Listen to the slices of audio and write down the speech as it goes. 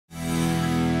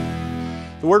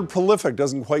The word prolific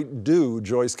doesn't quite do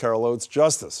Joyce Carol Oates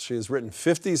justice. She has written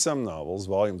 50-some novels,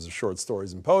 volumes of short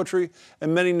stories and poetry,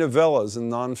 and many novellas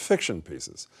and nonfiction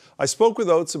pieces. I spoke with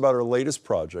Oates about her latest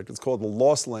project. It's called The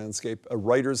Lost Landscape, A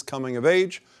Writer's Coming of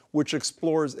Age, which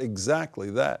explores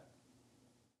exactly that.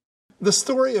 The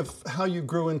story of how you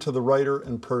grew into the writer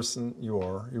and person you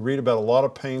are. You read about a lot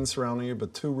of pain surrounding you,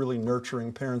 but two really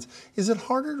nurturing parents. Is it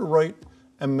harder to write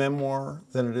a memoir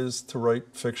than it is to write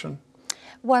fiction?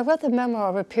 Well, I wrote the memoir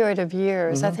over a period of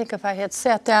years. I think if I had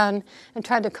sat down and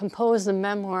tried to compose the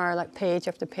memoir like page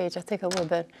after page, I think it would have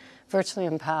been virtually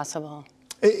impossible.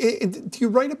 Do you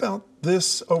write about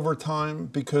this over time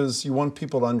because you want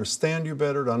people to understand you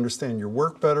better, to understand your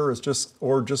work better,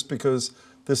 or just because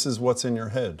this is what's in your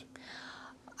head?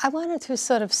 I wanted to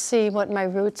sort of see what my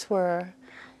roots were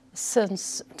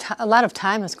since a lot of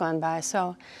time has gone by,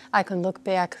 so I can look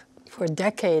back for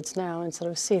decades now and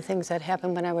sort of see things that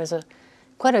happened when I was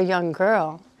quite a young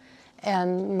girl,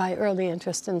 and my early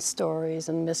interest in stories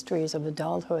and mysteries of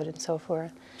adulthood and so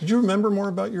forth. Did you remember more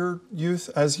about your youth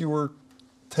as you were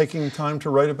taking time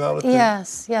to write about it?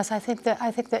 Yes, yes. I think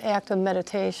the act of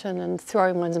meditation and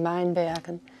throwing one's mind back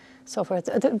and so forth,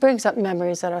 it brings up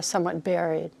memories that are somewhat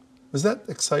buried. Was that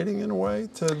exciting in a way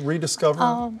to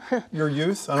rediscover your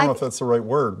youth? I don't know if that's the right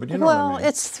word, but you know what I mean. Well,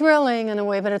 it's thrilling in a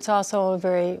way, but it's also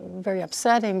very, very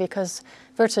upsetting because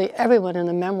virtually everyone in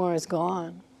the memoir is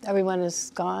gone. Everyone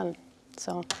is gone.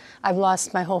 So I've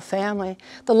lost my whole family.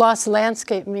 The lost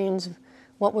landscape means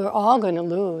what we're all going to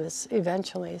lose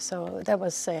eventually, so that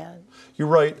was sad. You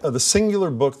write, the singular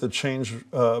book that changed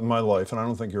my life, and I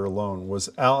don't think you're alone, was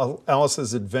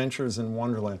Alice's Adventures in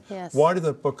Wonderland. Yes. Why did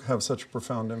that book have such a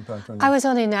profound impact on you? I was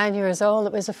only 9 years old.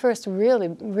 It was the first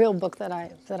real book that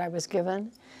I was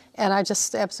given, and I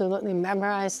just absolutely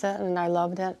memorized it, and I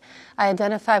loved it. I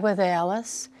identified with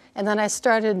Alice, and then I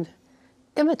started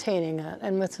imitating it,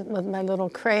 and with my little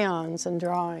crayons and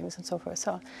drawings and so forth.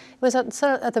 So it was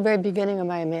at the very beginning of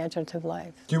my imaginative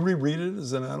life. Do you reread it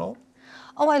as an adult?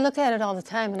 Oh, I look at it all the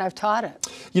time, and I've taught it.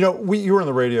 You know, you were on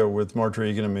the radio with Marjorie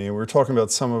Egan and me, and we were talking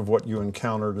about some of what you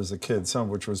encountered as a kid, some of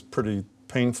which was pretty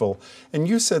painful. And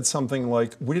you said something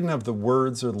like, we didn't have the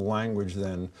words or the language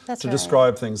then to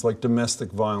describe things like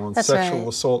domestic violence, sexual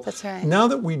assault. That's right. Now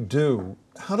that we do,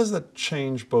 how does that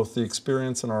change both the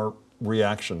experience and our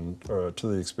reaction to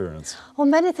the experience? Well,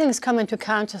 many things come into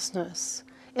consciousness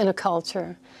in a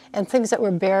culture, and things that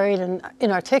were buried and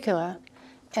inarticulate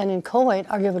and inchoate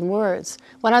are given words.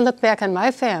 When I look back on my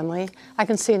family, I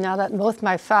can see now that both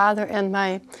my father and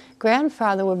my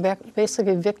grandfather were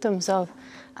basically victims of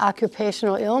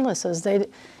occupational illnesses.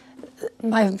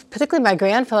 Particularly my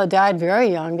grandfather died very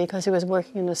young because he was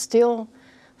working in a steel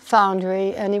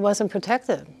foundry and he wasn't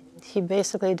protected. He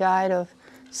basically died of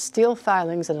steel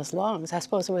filings in his lungs. I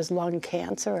suppose it was lung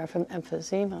cancer or from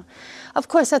emphysema. Of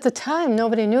course, at the time,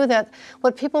 nobody knew that.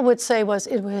 What people would say was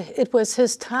it was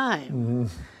his time. You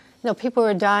know, people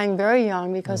were dying very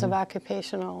young because of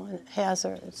occupational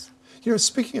hazards. You know,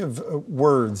 speaking of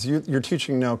words, you're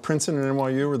teaching now Princeton and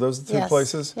NYU, are those the two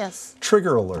places? Yes.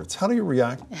 Trigger alerts, how do you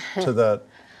react to that?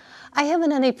 I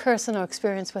haven't any personal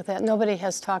experience with that. Nobody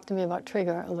has talked to me about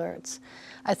trigger alerts.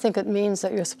 I think it means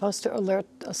that you're supposed to alert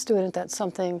a student that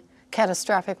something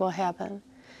catastrophic will happen.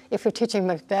 If you're teaching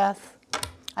Macbeth,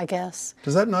 I guess.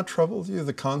 Does that not trouble you,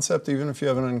 the concept, even if you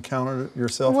haven't encountered it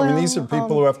yourself? Well, I mean, these are people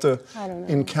who have to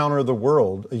encounter the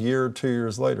world a year or 2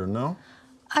 years later, no?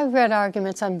 I've read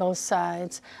arguments on both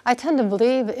sides. I tend to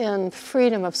believe in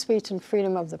freedom of speech and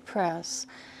freedom of the press.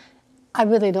 I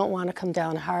really don't want to come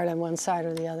down hard on one side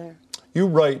or the other. You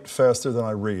write faster than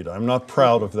I read. I'm not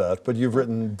proud of that, but you've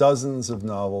written dozens of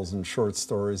novels and short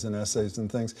stories and essays and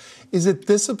things. Is it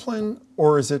discipline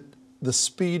or is it the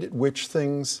speed at which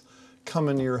things come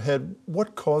into your head?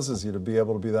 What causes you to be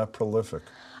able to be that prolific?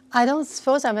 I don't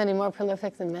suppose I'm any more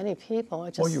prolific than many people.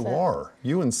 Well, you are.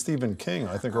 You and Stephen King,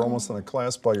 I think, are almost in a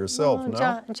class by yourself,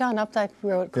 no? John Updike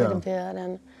wrote quite a bit,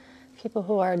 and people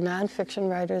who are nonfiction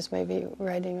writers may be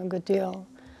writing a good deal.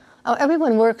 Oh,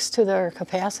 everyone works to their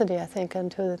capacity, I think,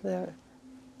 and to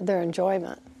their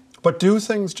enjoyment. But do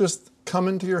things just come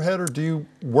into your head, or do you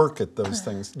work at those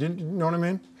things? Do you know what I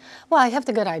mean? Well, I have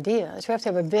to get ideas. You have to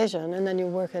have a vision, and then you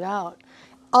work it out.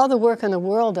 All the work in the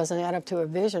world doesn't add up to a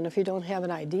vision. If you don't have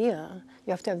an idea,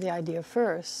 you have to have the idea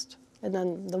first, and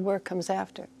then the work comes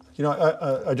after. You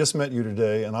know, I just met you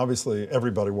today, and obviously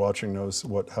everybody watching knows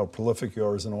how prolific you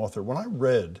are as an author. When I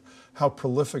read how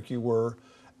prolific you were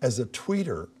as a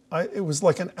tweeter, it was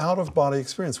like an out-of-body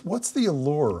experience. What's the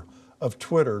allure of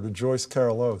Twitter to Joyce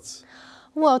Carol Oates?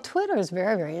 Well, Twitter is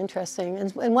very, very interesting.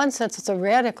 In one sense, it's a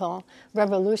radical,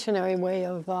 revolutionary way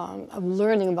of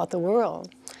learning about the world.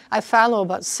 I follow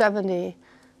about 70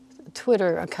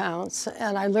 Twitter accounts,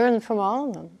 and I learn from all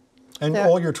of them. And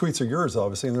all your tweets are yours,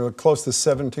 obviously, and they're close to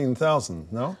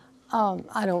 17,000, no?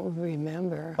 I don't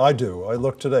remember. I do. I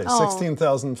looked today. Oh.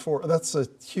 16,00004. That's a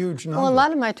huge number. Well, a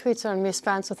lot of my tweets are in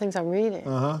response to things I'm reading.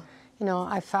 Uh-huh. You know,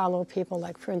 I follow people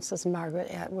like, for instance,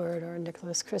 Margaret Atwood or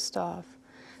Nicholas Kristof.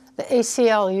 The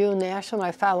ACLU National,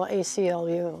 I follow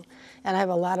ACLU, and I have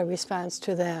a lot of response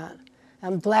to that.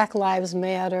 And Black Lives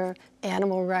Matter,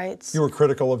 animal rights. You were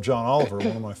critical of John Oliver, one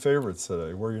of my favorites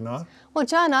today, were you not? Well,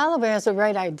 John Oliver has the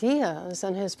right ideas,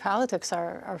 and his politics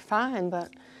are fine, but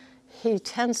he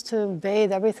tends to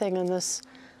bathe everything in this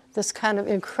kind of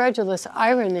incredulous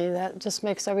irony that just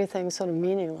makes everything sort of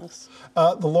meaningless.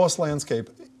 The Lost Landscape,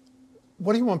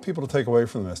 what do you want people to take away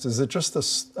from this? Is it just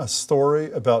a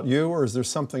story about you, or is there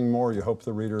something more you hope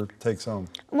the reader takes home?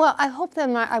 Well, I hope that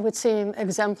I would seem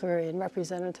exemplary and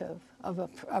representative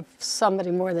of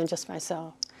somebody more than just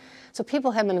myself. So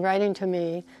people have been writing to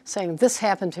me saying, this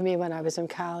happened to me when I was in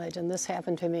college, and this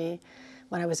happened to me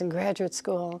when I was in graduate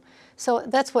school. So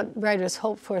that's what writers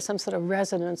hope for, some sort of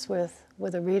resonance with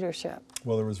a readership.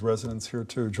 Well, there was resonance here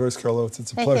too. Joyce Carol Oates,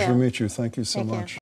 it's a Thank pleasure you. to meet you. Thank you so Thank you. much.